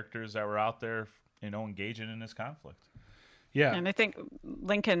the characters that were out there, engaging in this conflict. Yeah, and I think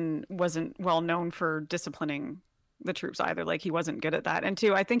Lincoln wasn't well known for disciplining the troops either. Like, he wasn't good at that. And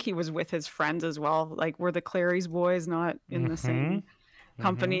two, I think he was with his friends as well. Like, were the Clary's boys not in the same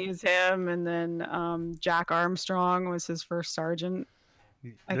company as him? And then Jack Armstrong was his first sergeant,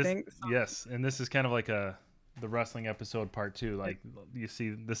 I think. So. Yes, and this is kind of like the wrestling episode part 2. Like, you see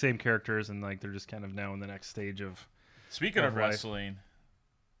the same characters, and like they're just kind of now in the next stage of. Speaking of wrestling,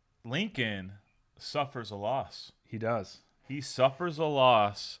 Lincoln suffers a loss. He does. He suffers a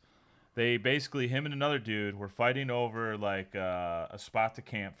loss. They basically, him and another dude, were fighting over like a spot to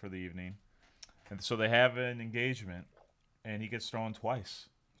camp for the evening, and so they have an engagement, and he gets thrown twice.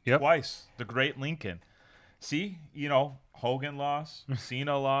 Yep. Twice. The great Lincoln. See, Hogan lost,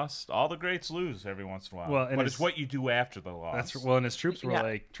 Cena lost. All the greats lose every once in a while. But it's what you do after the loss. And his troops were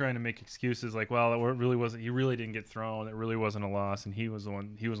like trying to make excuses, like, well, it really wasn't. He really didn't get thrown. It really wasn't a loss, and he was the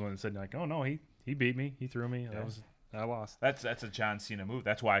one. He was the one that said, like, oh no, he beat me. He threw me. Yeah. I lost. That's a John Cena move.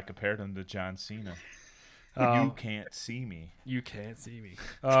 That's why I compared him to John Cena. You can't see me. You can't see me.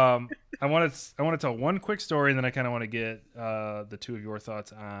 I want to tell one quick story, and then I kind of want to get the two of your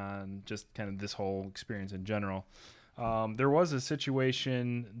thoughts on just kind of this whole experience in general. There was a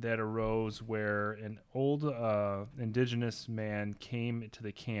situation that arose where an old indigenous man came to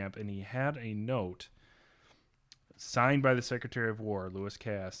the camp, and he had a note signed by the Secretary of War, Lewis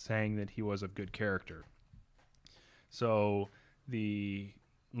Cass, saying that he was of good character. So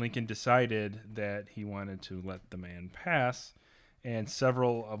Lincoln decided that he wanted to let the man pass, and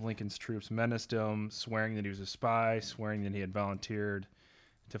several of Lincoln's troops menaced him, swearing that he was a spy, swearing that he had volunteered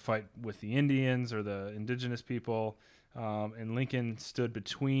to fight with the Indians or the indigenous people. And Lincoln stood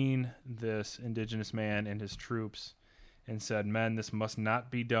between this indigenous man and his troops and said, "Men, this must not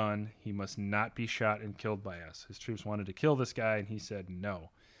be done. He must not be shot and killed by us." His troops wanted to kill this guy, and he said no.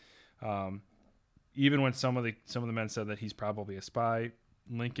 Even when some of the men said that he's probably a spy,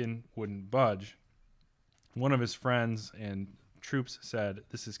 Lincoln wouldn't budge. One of his friends and troops said,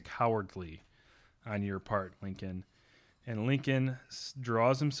 "This is cowardly on your part, Lincoln." And Lincoln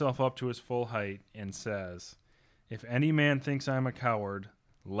draws himself up to his full height and says, "If any man thinks I'm a coward,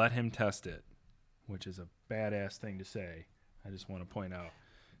 let him test it," which is a badass thing to say. I just want to point out.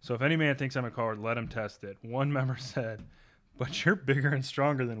 So if any man thinks I'm a coward, let him test it. One member said, "But you're bigger and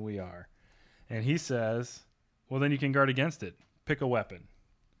stronger than we are." And he says, "Well, then you can guard against it. Pick a weapon."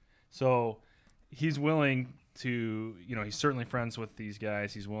 So he's willing to, he's certainly friends with these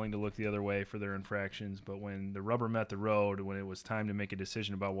guys. He's willing to look the other way for their infractions. But when the rubber met the road, when it was time to make a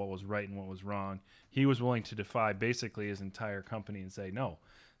decision about what was right and what was wrong, he was willing to defy basically his entire company and say, no,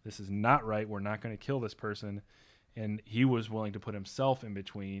 this is not right. We're not going to kill this person. And he was willing to put himself in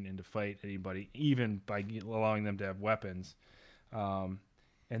between and to fight anybody, even by allowing them to have weapons. And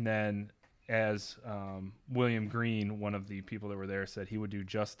then, as William Greene, one of the people that were there, said, he would do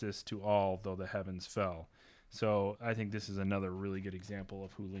justice to all, though the heavens fell. So I think this is another really good example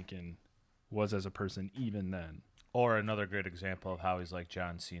of who Lincoln was as a person even then. Or another great example of how he's like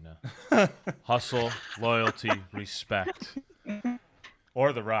John Cena. Hustle, loyalty, respect.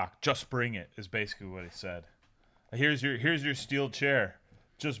 Or The Rock. Just bring it is basically what he said. Here's your steel chair.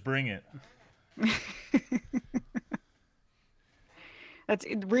 Just bring it.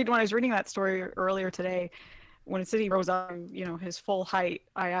 When I was reading that story earlier today, when it said he rose up, his full height,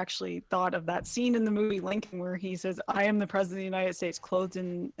 I actually thought of that scene in the movie Lincoln where he says, "I am the President of the United States, clothed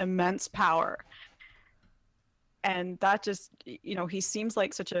in immense power." And that just, he seems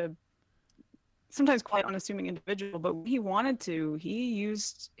like such a sometimes quite unassuming individual, but when he wanted to, he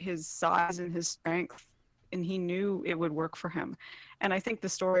used his size and his strength, and he knew it would work for him. And I think the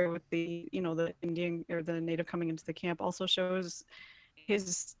story with the Indian or the native coming into the camp also shows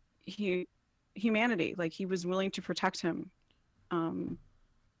his humanity. Like, he was willing to protect him,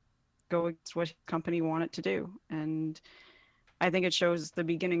 go against what his company wanted to do. And I think it shows the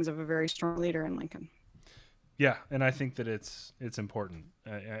beginnings of a very strong leader in Lincoln. Yeah, and I think that it's important.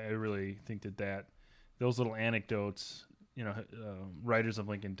 I really think that those little anecdotes, writers of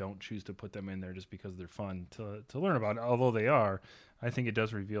Lincoln don't choose to put them in there just because they're fun to learn about. Although they are, I think it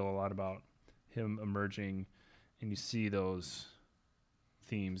does reveal a lot about him emerging, and you see those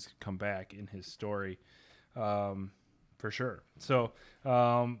themes come back in his story, for sure. So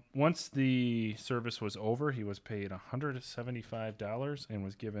once the service was over, he was paid $175 and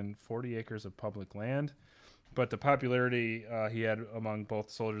was given 40 acres of public land. But the popularity he had among both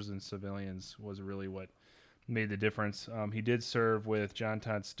soldiers and civilians was really what made the difference. He did serve with John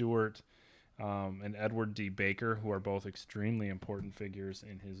Todd Stewart and Edward D. Baker, who are both extremely important figures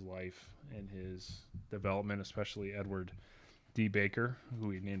in his life and his development, especially Edward D. Baker, who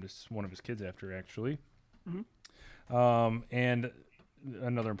he named one of his kids after, actually. Mm-hmm. And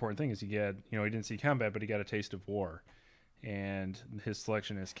another important thing is he didn't see combat, but he got a taste of war. And his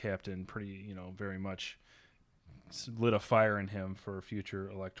selection as captain very much lit a fire in him for future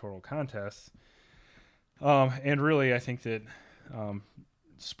electoral contests. And really, I think that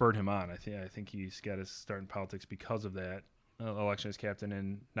spurred him on. I think he's got his start in politics because of that election as captain,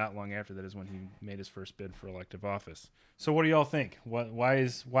 and not long after that is when he made his first bid for elective office. So what do y'all think? Why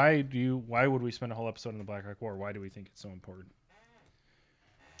would we spend a whole episode on the Blackhawk War? Why do we think it's so important?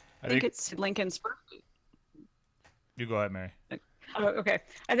 I think it's Lincoln's first. You go ahead, Mary. Oh, okay.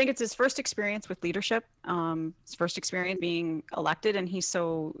 I think it's his first experience with leadership, his first experience being elected, and he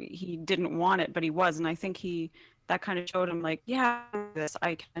didn't want it, but he was. And I think that kind of showed him I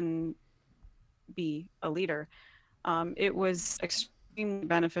can be a leader. It was extremely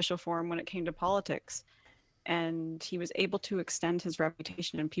beneficial for him when it came to politics, and he was able to extend his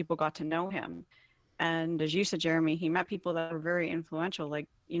reputation, and people got to know him. And as you said, Jeremy, he met people that were very influential, like,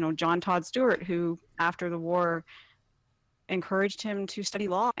 John Todd Stewart, who after the war encouraged him to study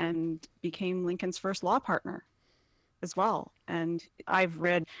law and became Lincoln's first law partner as well. And I've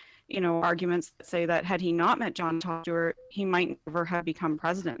read, arguments that say that had he not met John Todd Stewart, he might never have become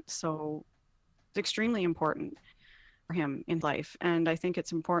president. So it's extremely important for him in life. And I think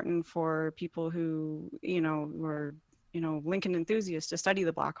it's important for people who, were, Lincoln enthusiasts to study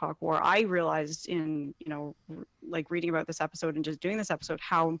the Blackhawk War. I realized in, reading about this episode and just doing this episode,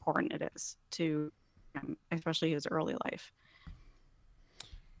 how important it is to him, especially his early life.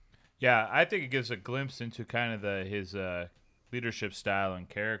 Yeah, I think it gives a glimpse into kind of his leadership style and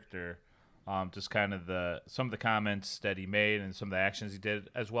character. Just kind of some of the comments that he made and some of the actions he did,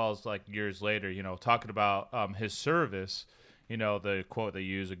 as well as like years later, talking about his service. The quote they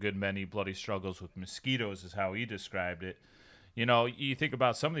use, "A good many bloody struggles with mosquitoes," is how he described it. You think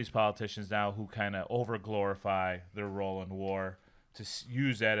about some of these politicians now who kind of over-glorify their role in war to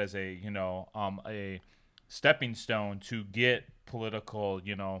use that as a stepping stone to get political,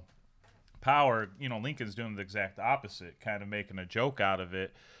 power. Lincoln's doing the exact opposite, kind of making a joke out of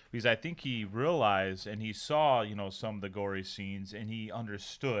it, because I think he realized and he saw, some of the gory scenes, and he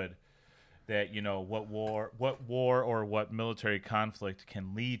understood that, what war or what military conflict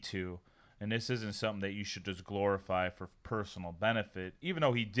can lead to. And this isn't something that you should just glorify for personal benefit, even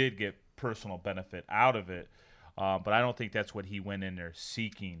though he did get personal benefit out of it. But I don't think that's what he went in there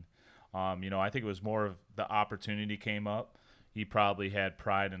seeking. I think it was more of the opportunity came up. He probably had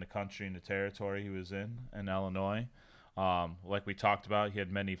pride in the country and the territory he was in Illinois. Like we talked about, he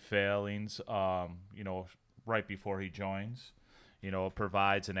had many failings, right before he joins. It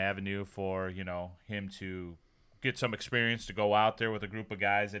provides an avenue for, him to get some experience to go out there with a group of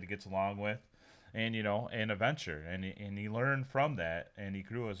guys that he gets along with and, and a venture. And he learned from that, and he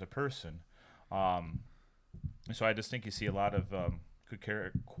grew as a person. So I just think you see a lot of good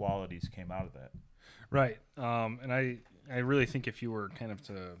character qualities came out of that. Right. And I really think if you were kind of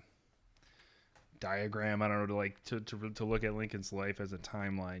to diagram, I don't know, to look at Lincoln's life as a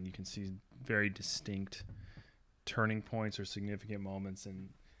timeline, you can see very distinct turning points or significant moments. And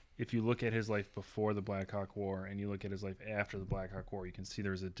if you look at his life before the Blackhawk War and you look at his life after the Blackhawk War, you can see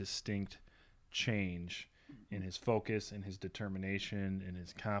there's a distinct change in his focus and his determination and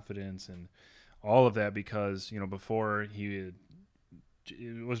his confidence and all of that, because, before it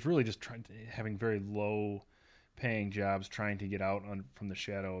was really just having very low paying jobs, trying to get out from the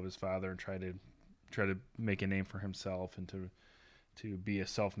shadow of his father and try to make a name for himself and to be a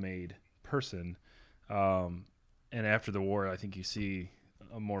self-made person. And after the war, I think you see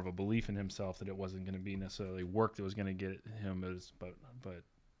more of a belief in himself that it wasn't going to be necessarily work that was going to get him, but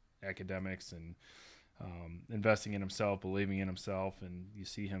academics and investing in himself, believing in himself. And you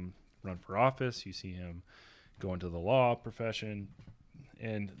see him run for office. You see him go into the law profession.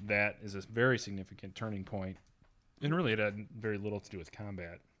 And that is a very significant turning point. And really, it had very little to do with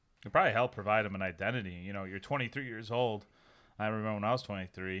combat. It probably helped provide him an identity. You're 23 years old. I remember when I was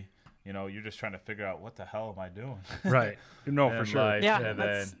 23. You're just trying to figure out what the hell am I doing? Right. No, for sure. Yeah,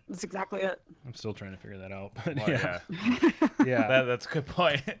 that's exactly it. I'm still trying to figure that out. But yeah. Yeah. That's a good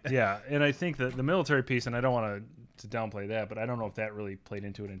point. Yeah. And I think that the military piece, and I don't want to downplay that, but I don't know if that really played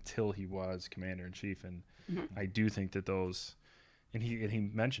into it until he was commander-in-chief. And I do think that those, and he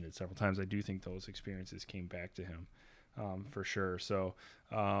mentioned it several times, I do think those experiences came back to him for sure. So,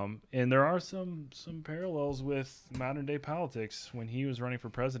 and there are some parallels with modern-day politics. When he was running for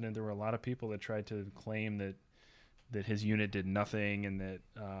president, there were a lot of people that tried to claim that his unit did nothing and that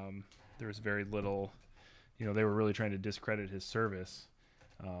there was very little, they were really trying to discredit his service,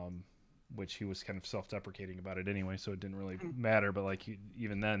 which he was kind of self-deprecating about it anyway, so it didn't really matter. But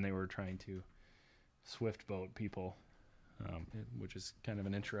even then, they were trying to swift boat people, which is kind of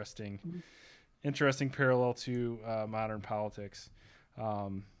an interesting parallel to modern politics.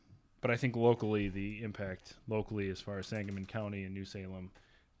 But I think locally, the impact as far as Sangamon County and New Salem,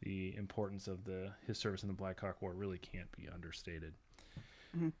 the importance of his service in the Blackhawk War really can't be understated.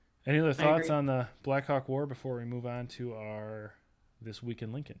 Mm-hmm. Any other thoughts on the Blackhawk War before we move on to our This Week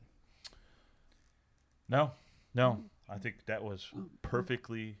in Lincoln? No. I think that was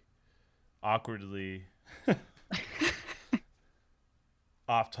perfectly, awkwardly,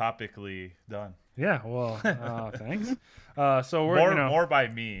 off-topically done. Yeah, well, thanks. So we're more by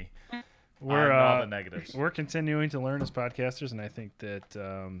me. We're all the negatives. We're continuing to learn as podcasters, and I think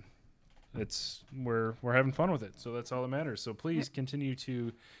that we're having fun with it. So that's all that matters. So please continue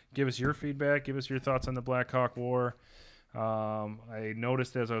to give us your feedback, give us your thoughts on the Blackhawk War. I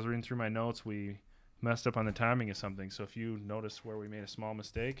noticed as I was reading through my notes, we messed up on the timing of something. So if you notice where we made a small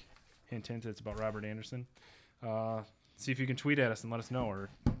mistake, hint, it's about Robert Anderson. See if you can tweet at us and let us know, or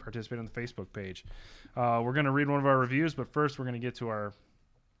participate on the Facebook page. We're going to read one of our reviews, but first we're going to get to our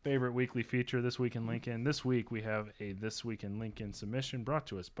favorite weekly feature, This Week in Lincoln. This week we have a This Week in Lincoln submission brought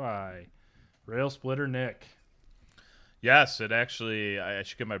to us by Railsplitter Nick. Yes, it actually, I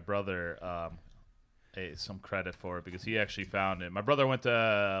should give my brother some credit for it because he actually found it. My brother went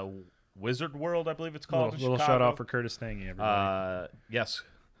to Wizard World, I believe it's called. Little shout out for Curtis Stange, everybody. Yes.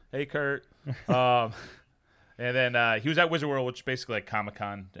 Hey, Kurt. And then he was at Wizard World, which is basically like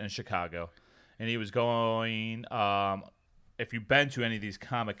Comic-Con in Chicago. And he was going, if you've been to any of these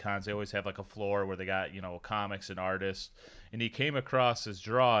Comic-Cons, they always have like a floor where they got, comics and artists. And he came across this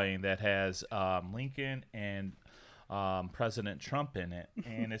drawing that has Lincoln and President Trump in it.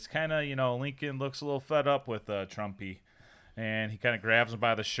 And it's kind of, Lincoln looks a little fed up with Trumpy. And he kind of grabs him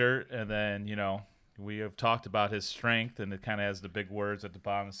by the shirt. And then, we have talked about his strength. And it kind of has the big words at the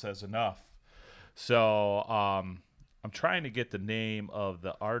bottom that says enough. So I'm trying to get the name of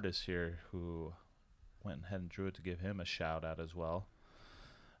the artist here who went ahead and drew it to give him a shout out as well.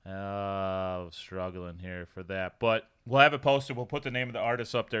 Struggling here for that, but we'll have it posted. We'll put the name of the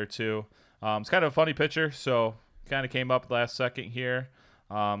artist up there too. It's kind of a funny picture, so kind of came up last second here.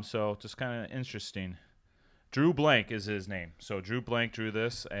 So just kind of interesting. Drew Blank is his name. So Drew Blank drew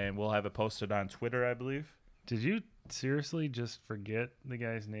this, and we'll have it posted on Twitter, I believe. Did you seriously just forget the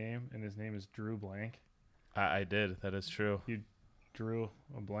guy's name, and his name is Drew Blank? I did. That is true. You drew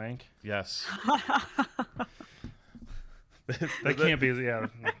a blank? Yes. That can't be. Yeah.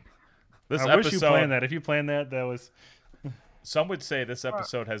 I wish you planned that. If you planned that, that was. Some would say this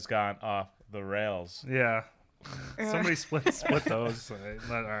episode has gone off the rails. Yeah. Somebody split those.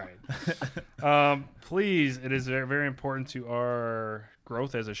 All right. Please, it is very, very important to our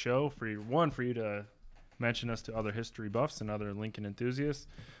growth as a show for you to mention us to other history buffs and other Lincoln enthusiasts,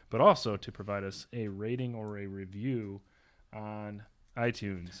 but also to provide us a rating or a review on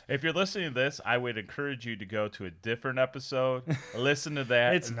iTunes. If you're listening to this, I would encourage you to go to a different episode, listen to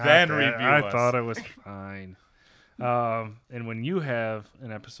that, it's then not review I us. thought it was fine. And when you have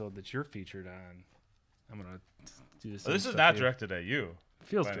an episode that you're featured on, I'm going to do this. This is not directed at you. It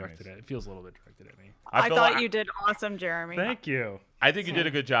feels directed at. It feels a little bit directed at me. I thought you did awesome, Jeremy. Thank you. I think you did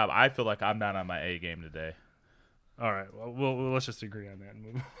a good job. I feel like I'm not on my A game today. All right. Well, let's just agree on that and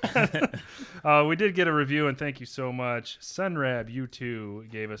move on. We did get a review, and thank you so much. Sunrab, you too,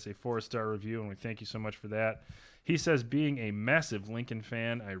 gave us a 4-star review, and we thank you so much for that. He says, being a massive Lincoln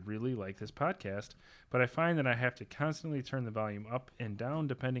fan, I really like this podcast, but I find that I have to constantly turn the volume up and down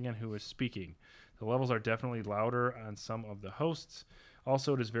depending on who is speaking. The levels are definitely louder on some of the hosts.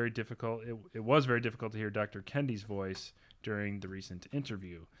 Also, it was very difficult to hear Dr. Kendy's voice during the recent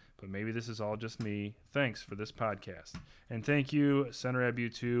interview. But maybe this is all just me. Thanks for this podcast. And thank you, Senator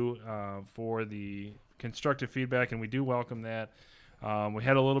Abu2, for the constructive feedback, and we do welcome that. We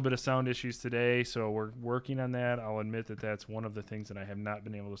had a little bit of sound issues today, so we're working on that. I'll admit that that's one of the things that I have not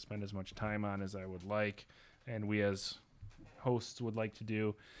been able to spend as much time on as I would like, and we as hosts would like to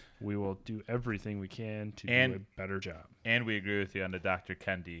do. We will do everything we can to do a better job. And we agree with you on the Dr.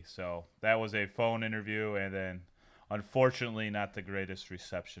 Kendi. So that was a phone interview, and then unfortunately, not the greatest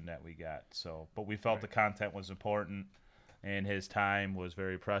reception that we got. So, but we felt the content was important, and his time was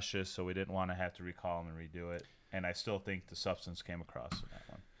very precious, so we didn't want to have to recall him and redo it. And I still think the substance came across in that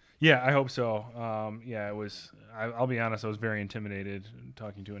one. Yeah, I hope so. It was. I'll be honest. I was very intimidated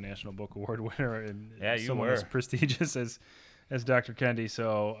talking to a National Book Award winner and someone as prestigious as Dr. Kendi.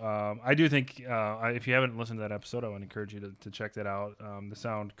 So I do think if you haven't listened to that episode, I would encourage you to check that out. The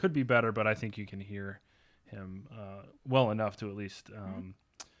sound could be better, but I think you can hear him well enough to at least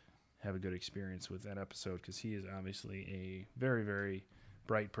have a good experience with that episode, because he is obviously a very, very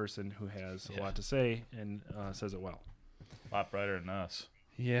bright person who has a lot to say and says it well. A lot brighter than us.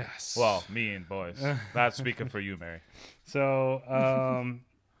 Yes. Well, me and boys. Not speaking for you, Mary. So,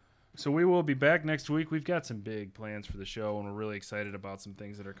 so we will be back next week. We've got some big plans for the show, and we're really excited about some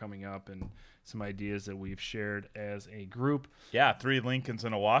things that are coming up and some ideas that we've shared as a group. Yeah, 3 Lincolns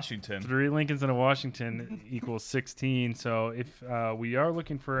and a Washington. 3 Lincolns and a Washington equals 16. So if we are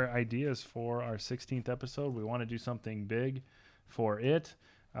looking for ideas for our 16th episode, we want to do something big for it.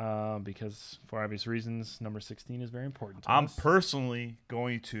 Because for obvious reasons, number 16 is very important to us. I'm personally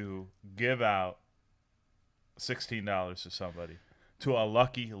going to give out $16 to somebody, to a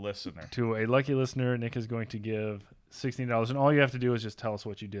lucky listener. To a lucky listener, Nick is going to give $16, and all you have to do is just tell us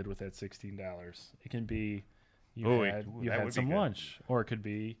what you did with that $16. It can be you had some lunch, or it could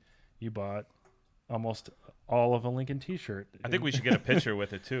be you bought almost all of a Lincoln T-shirt. I think we should get a picture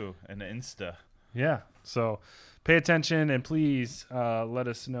with it too, an Insta. Yeah, so pay attention, and please let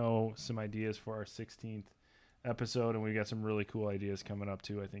us know some ideas for our 16th episode, and we got some really cool ideas coming up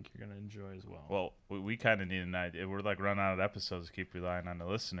too. I think you're going to enjoy as well. Well, we kind of need an idea. We're like running out of episodes to keep relying on the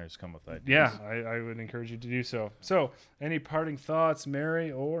listeners to come with ideas. Yeah, I would encourage you to do so. So, any parting thoughts,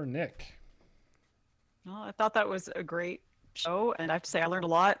 Mary or Nick? Well, I thought that was a great show, and I have to say I learned a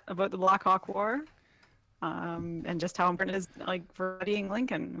lot about the Blackhawk War, and just how important it is, like, for studying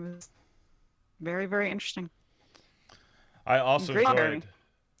Lincoln. It was very, very interesting. I also enjoyed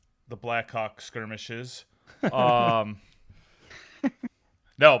the Blackhawk skirmishes. No,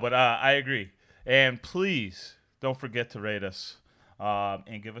 but I agree. And please don't forget to rate us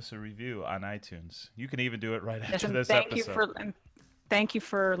and give us a review on iTunes. You can even do it right after this episode. Thank you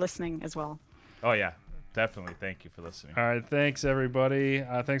for listening as well. Oh, yeah. Definitely. Thank you for listening. All right. Thanks, everybody.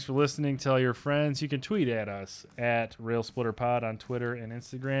 Thanks for listening. Tell your friends. You can tweet at us at RailsplitterPod on Twitter and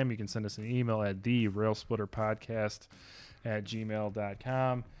Instagram. You can send us an email at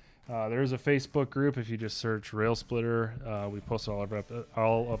therailsplitterpodcast@gmail.com. There is a Facebook group. If you just search Railsplitter, we post all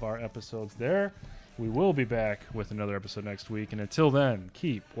of our episodes there. We will be back with another episode next week. And until then,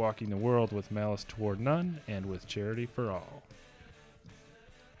 keep walking the world with malice toward none and with charity for all.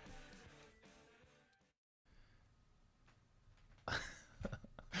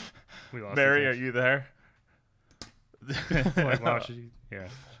 Mary, are you there? Like, wow, she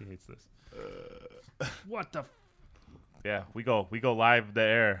hates this. What the? Yeah, we go live to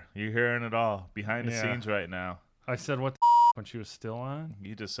air. You're hearing it all behind the scenes right now. I said what the when she was still on.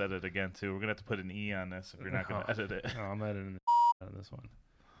 You just said it again too. We're gonna have to put an E on this if you're not gonna edit it. No, I'm editing the on this one.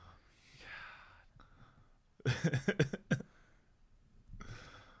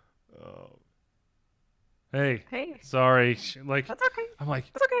 Oh. Hey. Sorry. Like, that's okay. I'm like,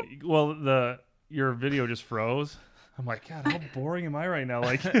 that's okay. Well, your video just froze. I'm like, God, how boring am I right now?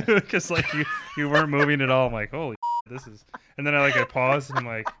 Like, because like you weren't moving at all. I'm like, holy, this is. And then I paused and I'm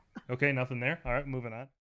like, okay, nothing there. All right, moving on.